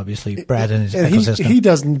of, obviously, Brad and his ecosystem. He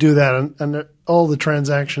doesn't do that on all the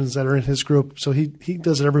transactions that are in his group. So he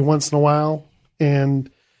does it every once in a while. And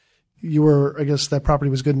you were, I guess that property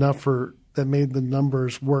was good enough that made the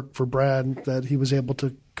numbers work for Brad that he was able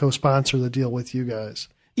to co-sponsor the deal with you guys.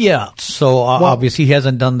 Yeah. So obviously he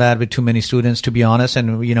hasn't done that with too many students, to be honest.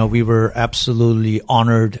 And, we were absolutely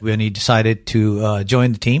honored when he decided to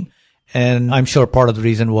join the team. And I'm sure part of the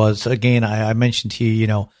reason was, again, I mentioned to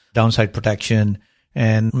you, downside protection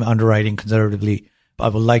and underwriting conservatively. I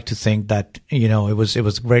would like to think that, it was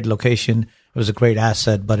a great location. It was a great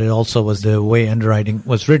asset, but it also was the way underwriting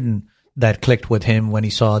was written that clicked with him when he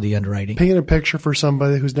saw the underwriting. Paint a picture for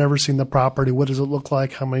somebody who's never seen the property. What does it look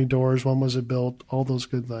like? How many doors? When was it built? All those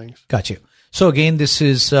good things. Got you. So again, this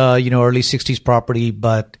is, early 60s property,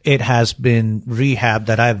 but it has been rehabbed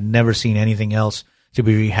that I've never seen anything else to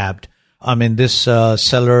be rehabbed. I mean, this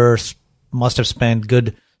seller must have spent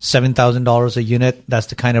good $7,000 a unit. That's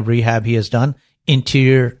the kind of rehab he has done.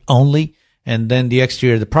 Interior only. And then the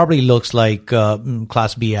exterior, the property looks like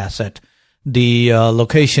Class B asset. The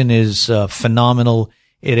location is phenomenal.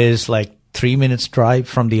 It is like 3 minutes drive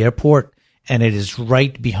from the airport, and it is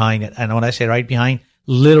right behind it. And when I say right behind,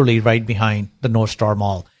 literally right behind the North Star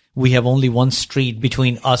Mall. We have only one street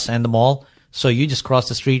between us and the mall. So you just cross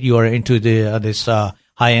the street, you are into this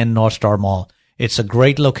high-end North Star Mall. It's a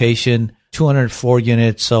great location, 204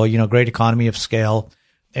 units, so, great economy of scale.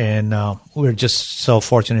 And we're just so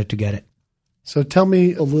fortunate to get it. So tell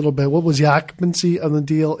me a little bit, what was the occupancy on the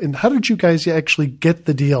deal, and how did you guys actually get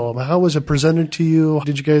the deal? How was it presented to you?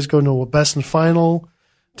 Did you guys go to a best and final?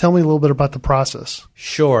 Tell me a little bit about the process.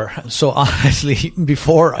 Sure. So honestly,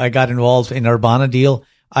 before I got involved in Urbana deal,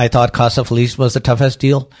 I thought Casa Feliz was the toughest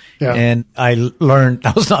deal. Yeah. And I learned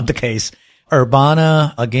that was not the case.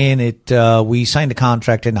 Urbana, again, we signed the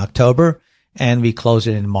contract in October and we closed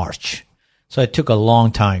it in March. So it took a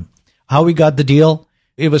long time. How we got the deal?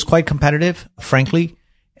 It was quite competitive, frankly.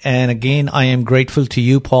 And again, I am grateful to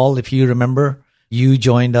you, Paul. If you remember, you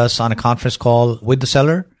joined us on a conference call with the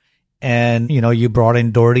seller and, you brought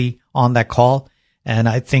in Doherty on that call. And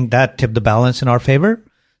I think that tipped the balance in our favor.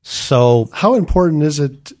 So how important is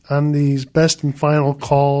it on these best and final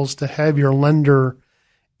calls to have your lender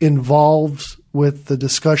involved with the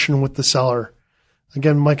discussion with the seller?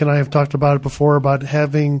 Again, Mike and I have talked about it before, about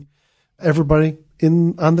having everybody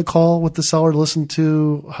on the call with the seller, listen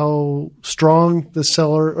to how strong the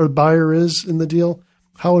seller or buyer is in the deal.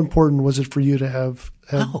 How important was it for you to have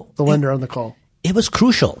the lender on the call? It was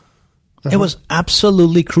crucial. It was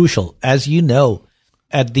absolutely crucial. As you know,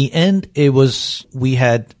 at the end, we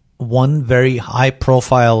had one very high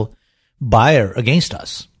profile buyer against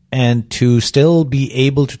us, and to still be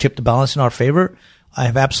able to tip the balance in our favor, I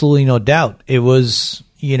have absolutely no doubt. It was,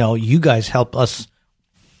 you guys helped us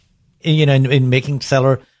in making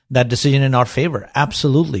seller that decision in our favor.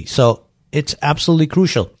 Absolutely. So it's absolutely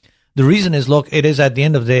crucial. The reason is, look, it is at the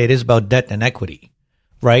end of the day, it is about debt and equity,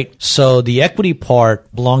 right? So the equity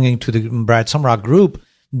part belonging to the Brad Sumrock group,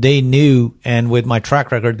 they knew, and with my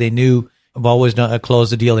track record, they knew I've always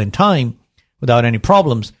closed the deal in time without any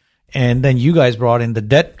problems. And then you guys brought in the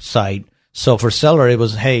debt side. So for seller, it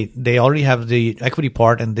was, hey, they already have the equity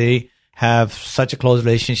part and they have such a close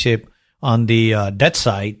relationship on the debt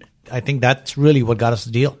side. I think that's really what got us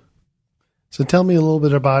the deal. So tell me a little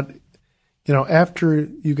bit about, after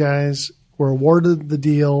you guys were awarded the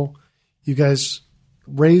deal, you guys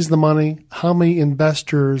raised the money. How many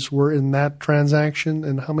investors were in that transaction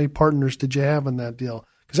and how many partners did you have in that deal?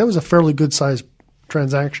 Because that was a fairly good sized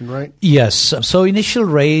transaction, right? Yes. So initial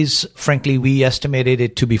raise, frankly, we estimated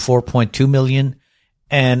it to be $4.2 million.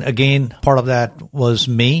 And again, part of that was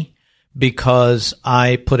me because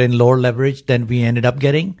I put in lower leverage than we ended up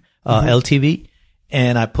getting. LTV,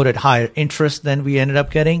 and I put it higher interest than we ended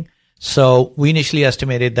up getting. So we initially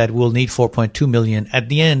estimated that we'll need 4.2 million. At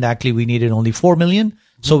the end, actually, we needed only 4 million.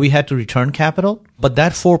 So we had to return capital, but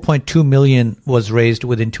that 4.2 million was raised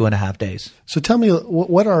within 2.5 days. So tell me,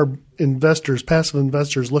 what are investors, passive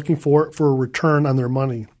investors, looking for a return on their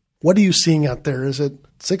money? What are you seeing out there? Is it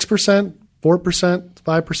 6%, 4%,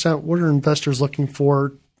 5%? What are investors looking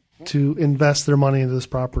for to invest their money into this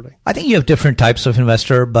property? I think you have different types of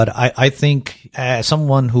investor, but I think as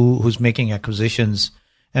someone who's making acquisitions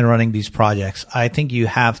and running these projects, I think you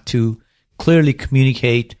have to clearly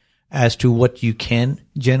communicate as to what you can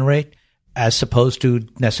generate as opposed to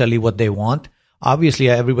necessarily what they want. Obviously,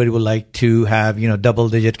 everybody would like to have, double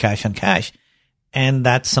digit cash on cash. And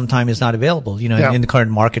that sometimes is not available, in the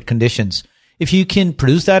current market conditions. If you can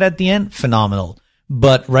produce that at the end, phenomenal.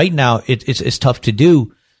 But right now, it's tough to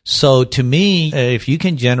do. So to me, if you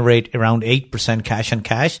can generate around 8% cash on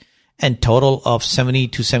cash and total of 70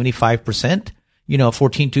 to 75%,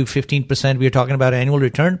 14 to 15%, we're talking about annual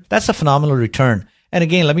return. That's a phenomenal return. And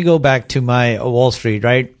again, let me go back to my Wall Street,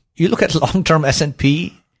 right? You look at long-term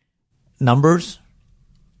S&P numbers,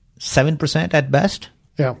 7% at best.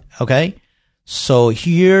 Yeah. Okay. So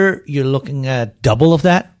here you're looking at double of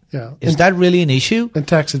that. Yeah. Is that really an issue? And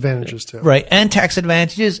tax advantages too. Right. And tax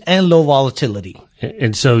advantages and low volatility.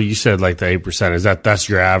 And so you said like the 8%, that's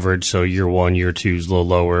your average. So year 1, year 2 is a little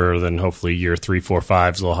lower than hopefully year 3, 4,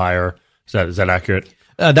 5 is a little higher. Is that accurate?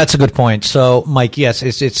 That's a good point. So Mike, yes,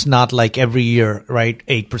 it's not like every year, right?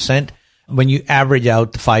 8%. When you average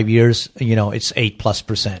out the 5 years, it's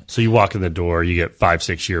 8+%. So you walk in the door, you get 5,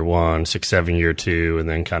 6 year 1, 6, 7 year 2, and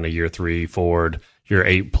then kind of year 3 forward. Your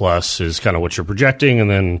 8+ is kind of what you're projecting. And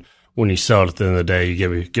then when you sell it at the end of the day,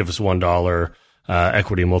 you give us $1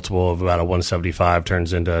 equity multiple of about a 175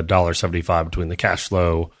 turns into $1.75 between the cash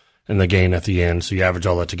flow and the gain at the end. So you average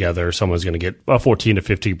all that together. Someone's going to get a 14 to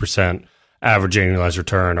 15% average annualized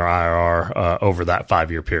return or IRR over that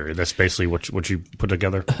 5-year period. That's basically what you put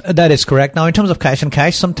together. That is correct. Now, in terms of cash on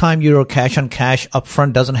cash, sometimes your cash on cash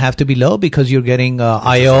upfront doesn't have to be low because you're getting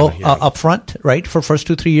IO upfront, right, for first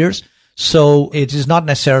 2-3 years. So it is not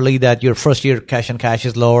necessarily that your first year cash on cash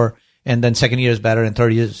is lower and then second year is better and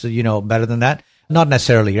third year is, better than that. Not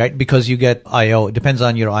necessarily, right? Because you get IO. It depends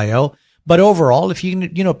on your IO. But overall, if you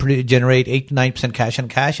can, generate 8 to 9% cash on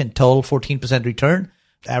cash and total 14% return,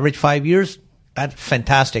 average 5 years, that's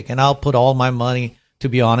fantastic. And I'll put all my money, to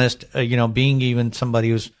be honest, being even somebody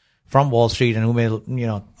who's from Wall Street and who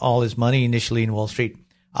made, all his money initially in Wall Street,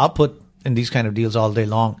 I'll put in these kind of deals all day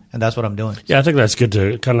long. And that's what I'm doing. Yeah, I think that's good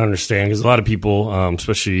to kind of understand because a lot of people,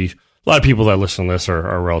 especially a lot of people that listen to this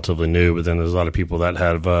are relatively new, but then there's a lot of people that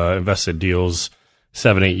have invested deals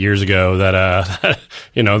 7-8 years ago that,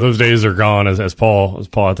 those days are gone as Paul,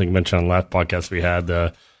 I think mentioned on the last podcast we had,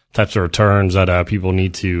 the types of returns that people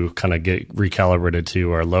need to kind of get recalibrated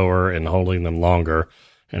to are lower and holding them longer.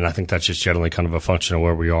 And I think that's just generally kind of a function of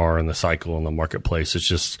where we are in the cycle in the marketplace. It's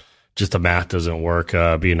just the math doesn't work.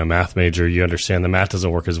 Being a math major, you understand the math doesn't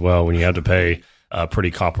work as well when you have to pay a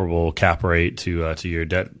pretty comparable cap rate to your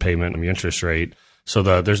debt payment and your interest rate.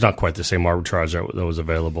 So there's not quite the same arbitrage that was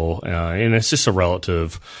available. And it's just a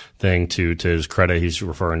relative thing to his credit. He's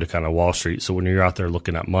referring to kind of Wall Street. So when you're out there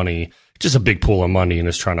looking at money, just a big pool of money and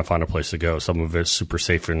is trying to find a place to go. Some of it's super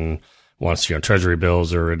safe and wants, treasury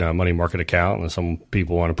bills or in a money market account. And some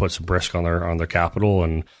people want to put some risk on their capital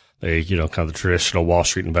and they, kind of the traditional Wall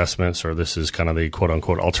Street investments, or this is kind of the quote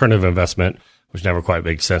unquote alternative investment, which never quite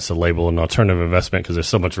makes sense to label an alternative investment because there's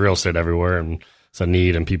so much real estate everywhere and it's a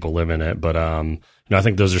need and people live in it. But, I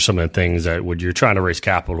think those are some of the things that when you're trying to raise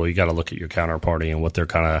capital, you got to look at your counterparty and what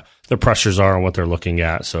their pressures are and what they're looking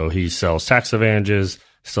at. So he sells tax advantages,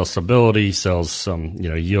 sells stability, sells some,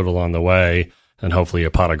 yield along the way, and hopefully a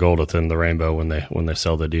pot of gold within the rainbow when they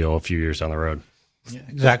sell the deal a few years down the road. Yeah,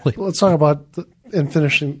 exactly. Let's talk about and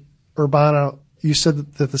finishing Urbana. You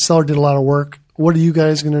said that the seller did a lot of work. What are you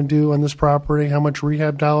guys going to do on this property? How much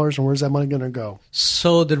rehab dollars, and where's that money going to go?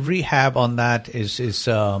 So the rehab on that is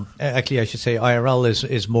actually I should say IRL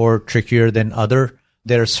is more trickier than other.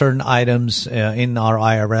 There are certain items in our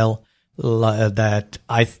IRL that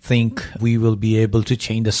I think we will be able to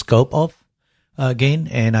change the scope of again,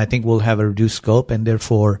 and I think we'll have a reduced scope and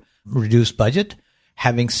therefore reduced budget.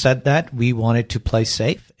 Having said that, we wanted to play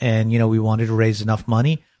safe, and we wanted to raise enough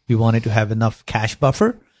money. We wanted to have enough cash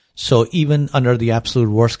buffer. So even under the absolute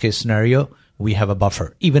worst case scenario, we have a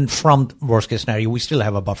buffer. Even from worst case scenario, we still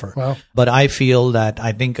have a buffer. Wow. But I feel that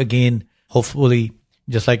I think, again, hopefully,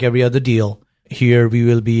 just like every other deal, here we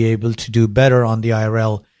will be able to do better on the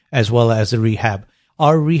IRL as well as the rehab.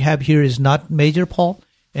 Our rehab here is not major, Paul.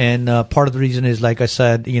 And part of the reason is, like I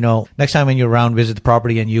said, next time when you're around, visit the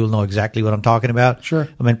property and you'll know exactly what I'm talking about. Sure.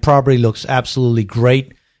 I mean, property looks absolutely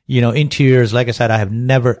great. Interiors, like I said, I have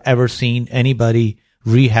never, ever seen anybody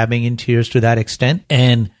rehabbing interiors to that extent.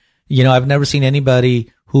 And, I've never seen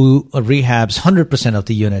anybody who rehabs 100% of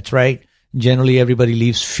the units, right? Generally, everybody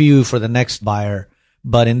leaves few for the next buyer.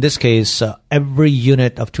 But in this case, every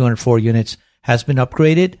unit of 204 units has been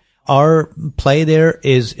upgraded. Our play there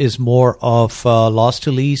is more of loss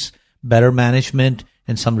to lease, better management,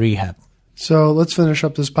 and some rehab. So let's finish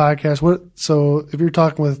up this podcast. So if you're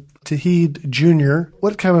talking with Tauheed Jr.,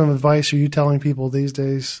 what kind of advice are you telling people these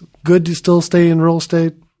days? Good to still stay in real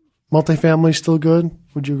estate? Multifamily still good?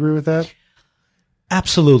 Would you agree with that?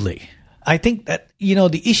 Absolutely. I think that,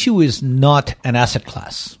 the issue is not an asset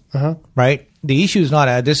class, right? The issue is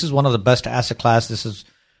not, this is one of the best asset class. This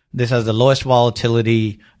has the lowest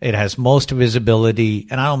volatility. It has most visibility.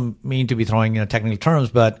 And I don't mean to be throwing, technical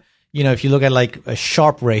terms, but, if you look at like a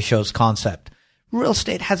Sharpe ratios concept, real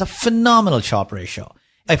estate has a phenomenal Sharpe ratio.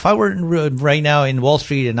 If I were right now in Wall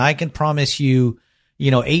Street and I can promise you,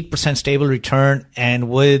 8% stable return and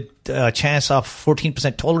with a chance of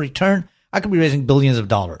 14% total return, I could be raising billions of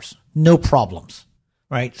dollars. No problems,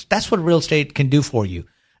 right? That's what real estate can do for you.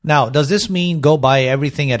 Now, does this mean go buy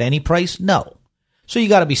everything at any price? No. So you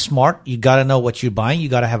got to be smart. You got to know what you're buying. You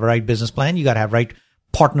got to have a right business plan. You got to have right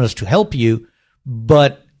partners to help you.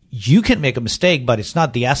 But you can make a mistake, but it's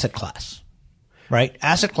not the asset class, right?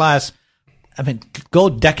 Asset class, go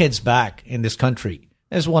decades back in this country.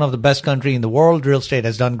 It's one of the best country in the world. Real estate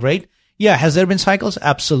has done great. Yeah. Has there been cycles?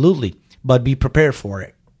 Absolutely. But be prepared for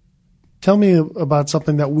it. Tell me about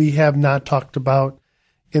something that we have not talked about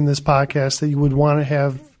in this podcast that you would want to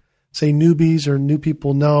have, say, newbies or new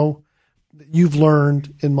people know that you've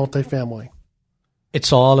learned in multifamily.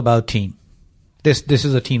 It's all about team. This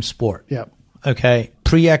is a team sport. Yeah. Okay.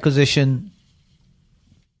 Pre-acquisition,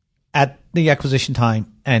 at the acquisition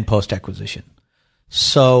time, and post-acquisition.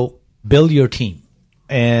 So build your team.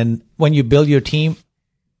 And when you build your team,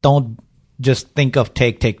 don't just think of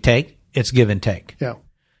take. It's give and take. Yeah.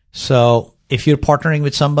 So if you're partnering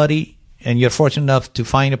with somebody and you're fortunate enough to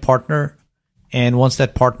find a partner, and once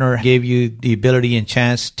that partner gave you the ability and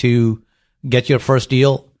chance to get your first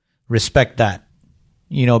deal, respect that.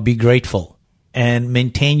 Be grateful and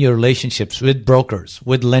maintain your relationships with brokers,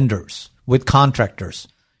 with lenders, with contractors.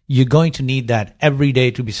 You're going to need that every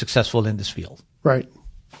day to be successful in this field. Right.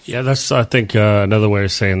 Yeah, that's, I think, another way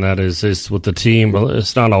of saying that is with the team,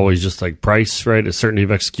 it's not always just like price, right? It's certainty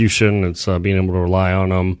of execution. It's being able to rely on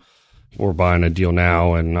them. We're buying a deal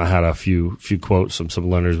now, and I had a few quotes from some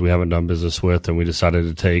lenders we haven't done business with, and we decided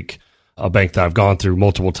to take a bank that I've gone through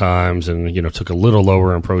multiple times and, took a little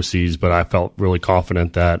lower in proceeds, but I felt really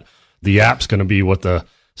confident that the app's going to be what the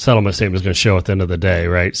settlement statement is going to show at the end of the day,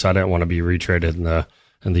 right? So I didn't want to be retraded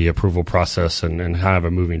in the approval process and have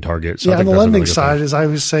a moving target. So yeah, on the lending side, as I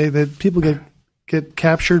always say, that people get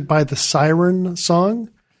captured by the siren song.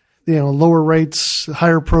 Lower rates,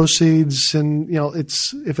 higher proceeds, and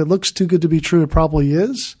it's if it looks too good to be true, it probably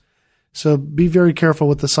is. So be very careful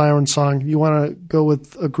with the siren song. You want to go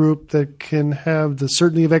with a group that can have the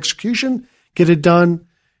certainty of execution, get it done.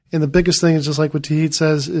 And the biggest thing is, just like what Tauheed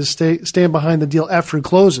says, is stand behind the deal after it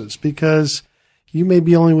closes, because you may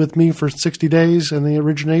be only with me for 60 days and the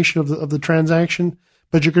origination of the transaction,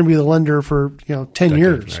 but you're going to be the lender for 10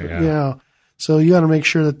 years. Right, yeah. So you got to make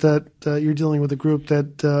sure that you're dealing with a group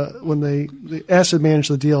that when they asset manage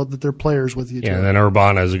the deal, that they're players with you. Yeah, too. and then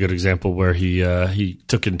Urbana is a good example where he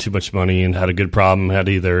took in too much money and had a good problem. Had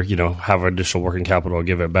to either have additional working capital or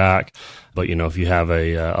give it back. But if you have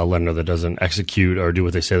a lender that doesn't execute or do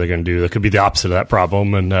what they say they're going to do, that could be the opposite of that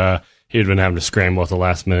problem. And he'd been having to scramble at the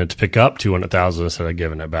last minute to pick up $200,000 instead of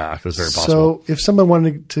giving it back. That's very possible. So if someone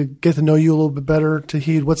wanted to get to know you a little bit better,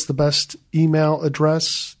 Tauheed, what's the best email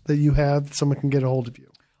address that you have that someone can get a hold of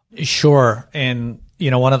you? Sure. And,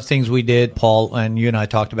 one of the things we did, Paul, and you and I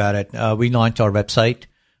talked about it, we launched our website.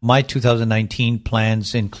 My 2019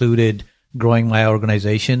 plans included growing my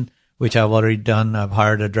organization, which I've already done. I've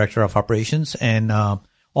hired a director of operations and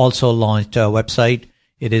also launched a website.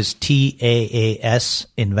 It is TAAS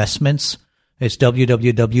Investments. It's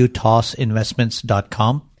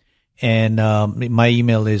www.tausinvestments.com. And my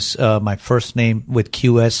email is my first name with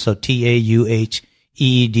QS, so TAUHEEDQS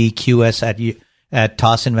at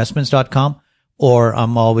tausinvestments.com. Or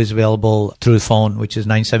I'm always available through the phone, which is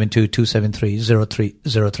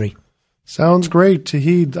 972-273-0303. Sounds great,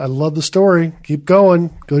 Tauheed. I love the story. Keep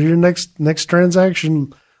going. Go to your next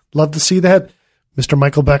transaction. Love to see that. Mr.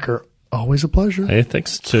 Michael Becker, always a pleasure. Hey,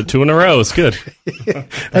 thanks. Two in a row. It's good.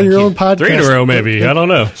 And your own podcast. 3 in a row, maybe. I don't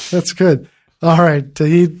know. That's good. All right.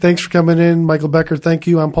 Tahid, thanks for coming in. Michael Becker, thank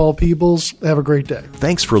you. I'm Paul Peebles. Have a great day.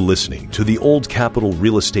 Thanks for listening to the Old Capital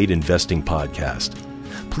Real Estate Investing Podcast.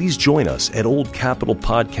 Please join us at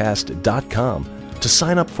oldcapitalpodcast.com to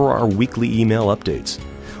sign up for our weekly email updates.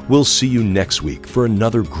 We'll see you next week for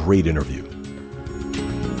another great interview.